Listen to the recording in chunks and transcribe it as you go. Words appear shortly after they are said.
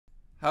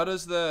How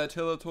does the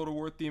Attila Total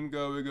War theme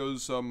go? It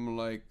goes something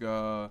like,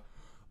 or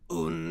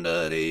something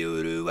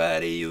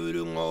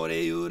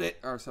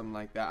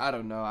like that. I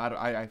don't know.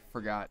 I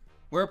forgot.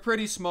 We're a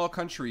pretty small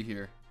country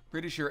here.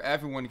 Pretty sure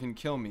everyone can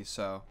kill me,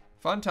 so.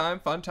 Fun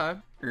time, fun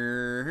time.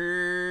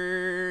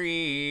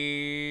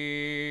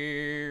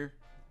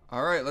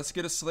 Alright, let's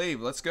get a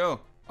slave. Let's go.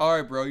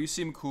 Alright, bro, you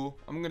seem cool.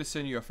 I'm gonna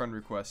send you a friend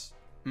request.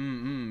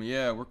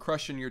 Yeah, we're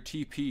crushing your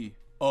TP.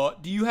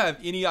 Do you have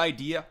any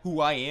idea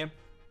who I am?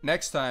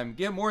 Next time,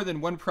 get more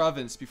than one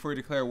province before you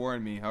declare war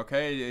on me,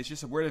 okay? It's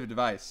just a word of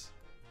advice.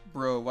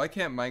 Bro, why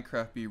can't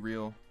Minecraft be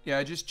real?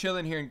 Yeah, just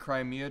chilling here in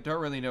Crimea.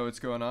 Don't really know what's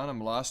going on.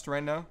 I'm lost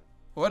right now.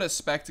 What a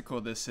spectacle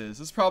this is.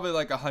 It's probably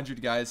like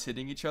 100 guys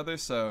hitting each other,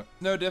 so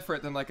no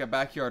different than like a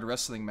backyard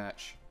wrestling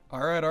match.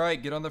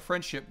 Alright, get on the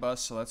friendship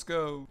bus, so let's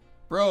go.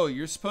 Bro,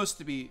 you're supposed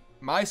to be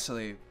my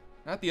slave,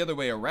 not the other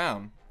way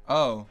around.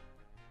 Oh,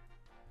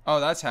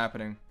 that's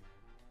happening.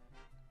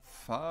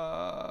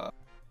 Fuck.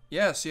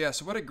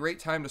 Yes, what a great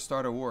time to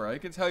start a war. I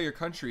can tell your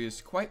country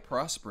is quite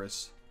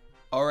prosperous.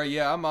 Alright,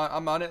 yeah, I'm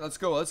on it. Let's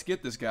go. Let's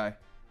get this guy.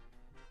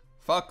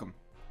 Fuck him.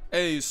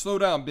 Hey, slow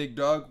down, big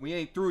dog. We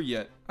ain't through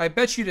yet. I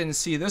bet you didn't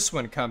see this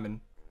one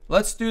coming.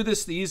 Let's do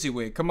this the easy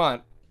way. Come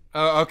on.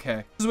 Oh,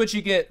 okay. This is what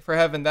you get for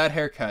having that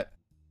haircut.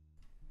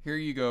 Here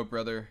you go,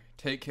 brother.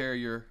 Take care of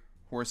your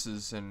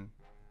horses and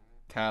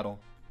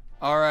cattle.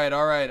 Alright.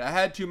 I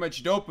had too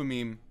much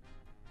dopamine.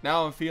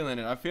 Now I'm feeling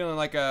it. I'm feeling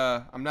like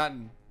I'm not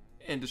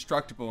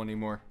indestructible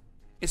anymore.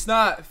 It's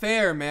not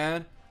fair,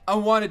 man. I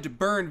wanted to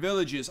burn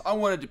villages. I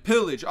wanted to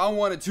pillage. I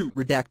wanted to...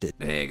 Redacted.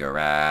 Take a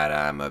ride,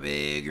 I'm a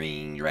big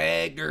green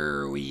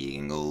tractor. We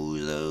can go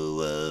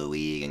slow,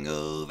 we can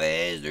go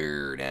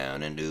faster,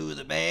 down into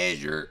the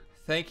pasture.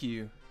 Thank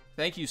you.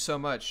 Thank you so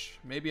much.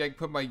 Maybe I can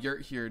put my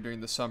yurt here during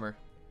the summer.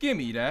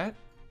 Gimme that.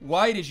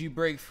 Why did you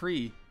break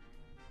free?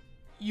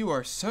 You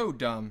are so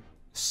dumb.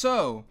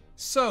 So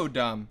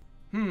dumb.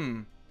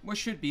 What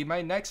should be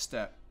my next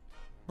step?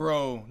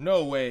 Bro,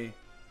 no way.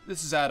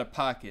 This is out of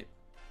pocket.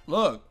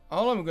 Look,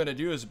 all I'm gonna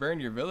do is burn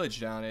your village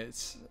down.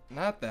 It's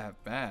not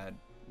that bad.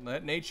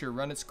 Let nature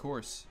run its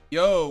course.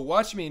 Yo,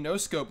 watch me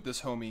no-scope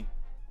this homie.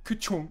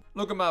 Ka-chunk.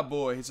 Look at my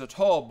boy. He's a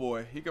tall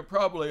boy. He could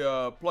probably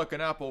pluck an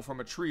apple from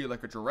a tree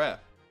like a giraffe.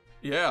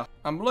 Yeah,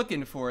 I'm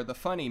looking for the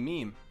funny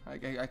meme.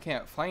 I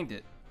can't find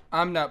it.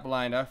 I'm not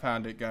blind. I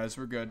found it, guys.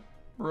 We're good.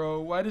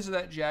 Bro, why does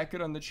that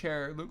jacket on the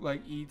chair look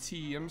like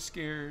E.T.? I'm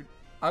scared.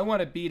 I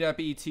want to beat up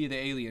E.T. the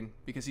alien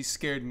because he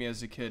scared me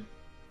as a kid.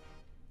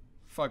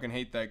 Fucking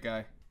hate that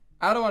guy.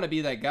 I don't want to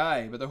be that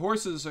guy, but the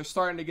horses are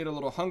starting to get a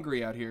little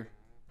hungry out here.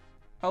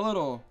 A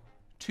little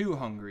too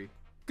hungry.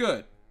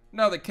 Good.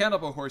 Now the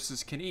cannibal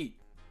horses can eat.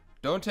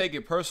 Don't take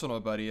it personal,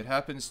 buddy. It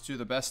happens to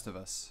the best of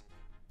us.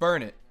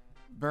 Burn it.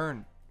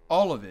 Burn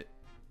all of it.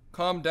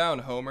 Calm down,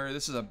 Homer.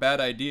 This is a bad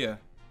idea.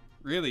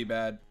 Really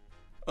bad.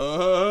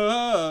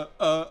 What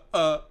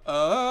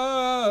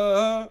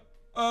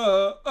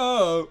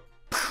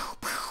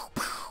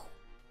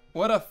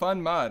a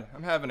fun mod.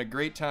 I'm having a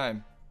great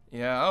time.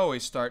 Yeah, I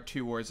always start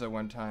 2 wars at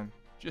one time.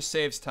 Just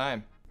saves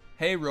time.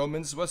 Hey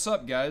Romans, what's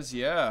up guys?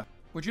 Yeah.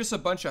 We're just a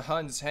bunch of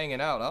Huns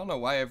hanging out. I don't know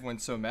why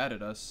everyone's so mad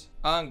at us.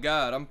 On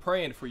God, I'm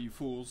praying for you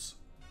fools.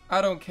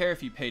 I don't care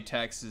if you pay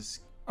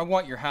taxes. I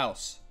want your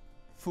house.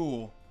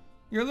 Fool.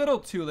 You're a little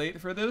too late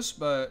for this,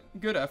 but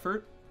good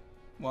effort.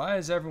 Why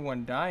is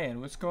everyone dying?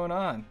 What's going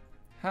on?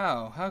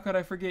 How? How could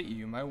I forget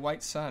you, my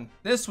white son?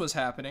 This was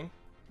happening.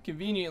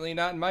 Conveniently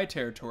not in my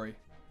territory.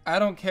 I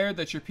don't care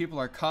that your people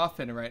are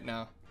coughing right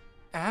now.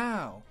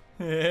 Ow.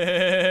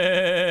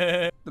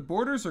 The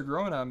borders are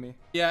growing on me.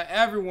 Yeah,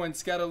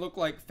 everyone's gotta look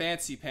like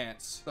Fancy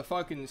Pants, the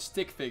fucking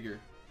stick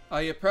figure.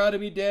 Are you proud of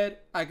me, Dad?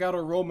 I got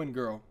a Roman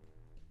girl.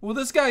 Will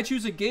this guy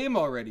choose a game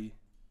already?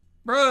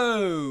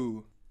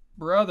 Bro!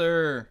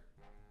 Brother!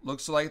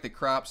 Looks like the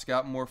crops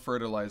got more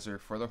fertilizer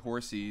for the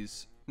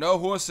horsies. No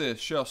horses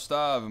shall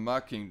starve in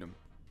my kingdom.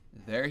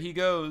 There he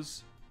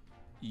goes.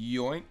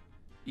 Yoink.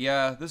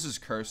 Yeah, this is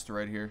cursed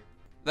right here.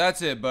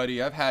 That's it,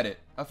 buddy. I've had it.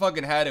 I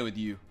fucking had it with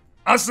you.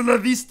 Hasta la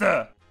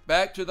vista!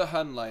 Back to the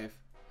Hun life.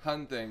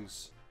 Hun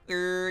things.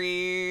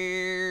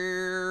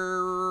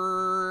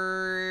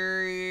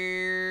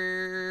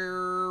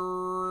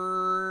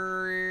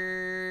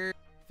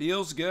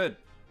 Feels good.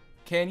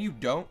 Can you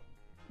don't?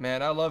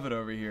 Man, I love it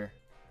over here.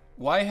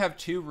 Why have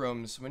 2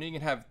 rooms when you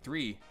can have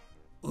 3?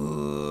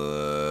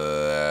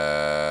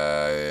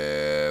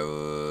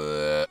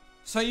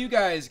 So you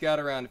guys got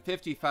around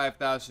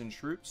 55,000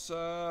 troops.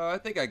 I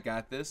think I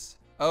got this.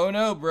 Oh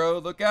no, bro,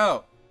 look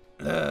out.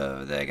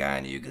 Love the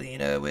kind you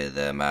clean up with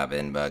a mop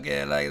and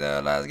bucket like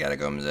the last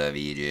catacombs of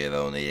Egypt.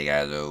 Only you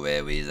guys know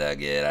where we suck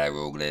it.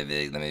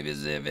 Hieroglyphics, let me be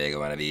specific. I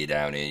wanna be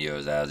down in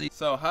your house.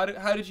 So how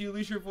did you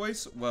lose your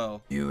voice?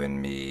 Well, you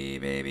and me,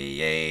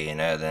 baby, ain't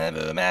nothing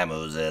but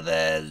mammals.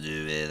 Let's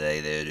do it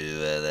like they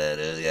do at the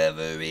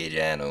Discovery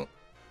Channel.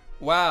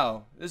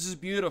 Wow, this is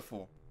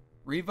beautiful.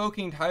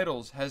 Revoking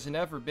titles has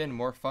never been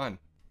more fun.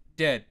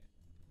 Dead.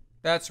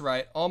 That's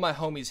right, all my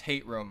homies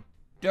hate Rome.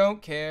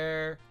 Don't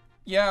care.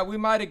 Yeah, we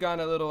might have gone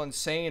a little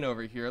insane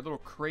over here, a little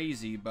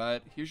crazy,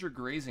 but here's your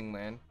grazing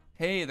land.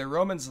 Hey, the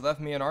Romans left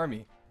me an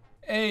army.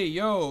 Hey,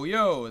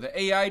 yo, the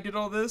AI did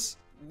all this?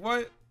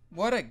 What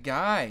a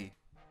guy.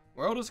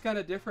 World is kind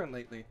of different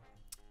lately.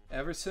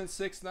 Ever since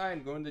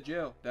 6ix9ine going to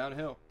jail,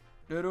 downhill.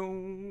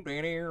 Panda.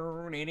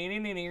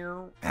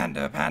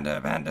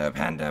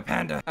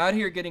 Out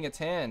here getting a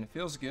tan,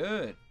 feels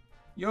good.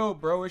 Yo,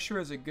 bro, it sure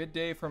is a good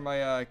day for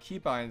my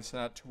keybinds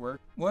not to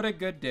work. What a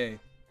good day.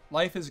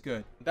 Life is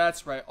good.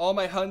 That's right, all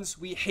my Huns,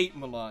 we hate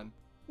Milan.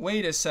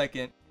 Wait a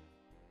second.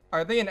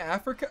 Are they in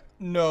Africa?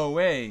 No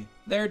way.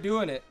 They're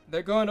doing it.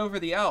 They're going over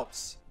the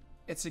Alps.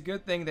 It's a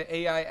good thing the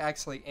AI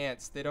acts like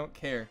ants. They don't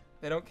care.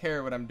 They don't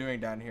care what I'm doing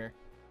down here.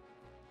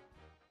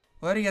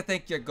 Where do you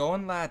think you're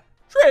going, lad?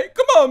 Shrek,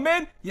 come on,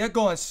 man. You're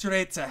going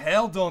straight to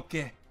hell,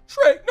 donkey.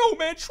 Shrek, no,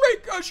 man.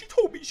 Shrek, she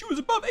told me she was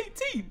above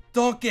 18.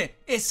 Donkey,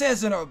 it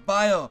says in her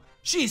bio,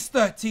 she's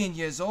 13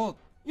 years old.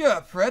 You're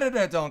a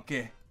predator,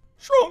 donkey.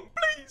 Shrunk,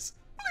 please.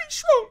 Please,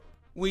 Shrunk.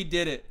 We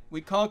did it.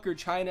 We conquered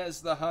China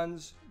as the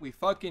Huns. We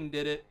fucking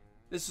did it.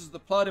 This is the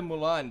plot in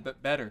Mulan,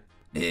 but better.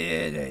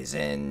 Did they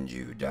send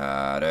you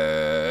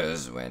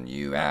daughters when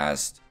you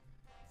asked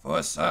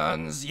for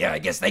sons? Yeah, I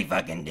guess they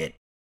fucking did.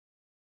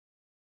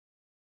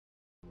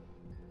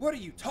 What are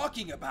you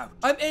talking about?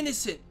 I'm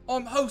innocent.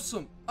 I'm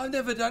wholesome. I've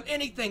never done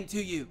anything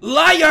to you.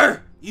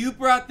 Liar! You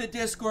brought the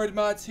Discord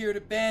mods here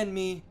to ban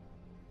me.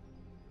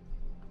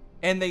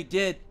 And they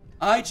did.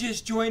 I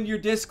just joined your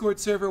Discord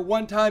server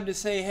one time to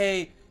say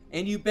hey,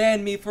 and you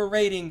banned me for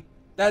raiding.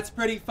 That's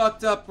pretty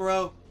fucked up,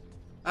 bro.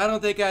 I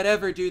don't think I'd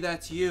ever do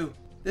that to you.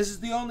 This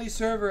is the only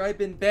server I've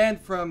been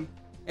banned from,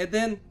 and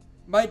then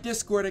my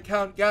Discord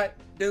account got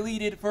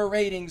deleted for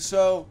raiding,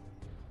 so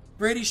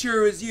pretty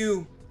sure it was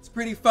you. It's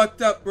pretty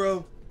fucked up,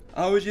 bro.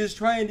 I was just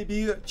trying to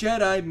be a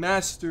Jedi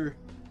Master.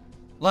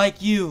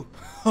 Like you,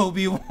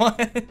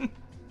 Obi-Wan.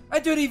 I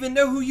don't even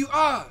know who you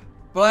are.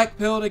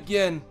 Black-pilled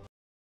again.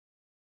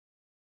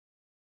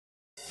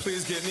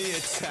 Please get me a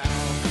towel,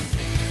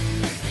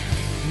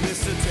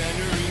 Mr.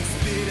 Tendering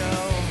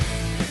Speedo.